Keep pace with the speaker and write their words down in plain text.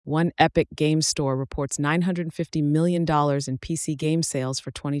One Epic Games Store reports $950 million in PC game sales for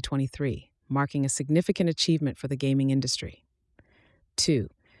 2023, marking a significant achievement for the gaming industry. 2.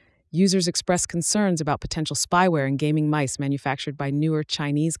 Users express concerns about potential spyware in gaming mice manufactured by newer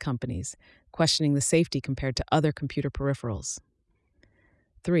Chinese companies, questioning the safety compared to other computer peripherals.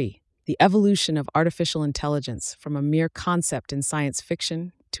 3. The evolution of artificial intelligence from a mere concept in science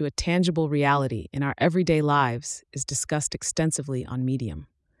fiction to a tangible reality in our everyday lives is discussed extensively on Medium.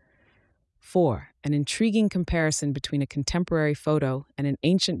 4. An intriguing comparison between a contemporary photo and an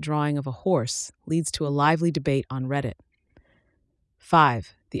ancient drawing of a horse leads to a lively debate on Reddit.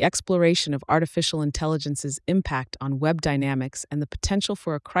 5. The exploration of artificial intelligence's impact on web dynamics and the potential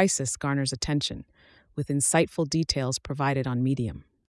for a crisis garners attention, with insightful details provided on Medium.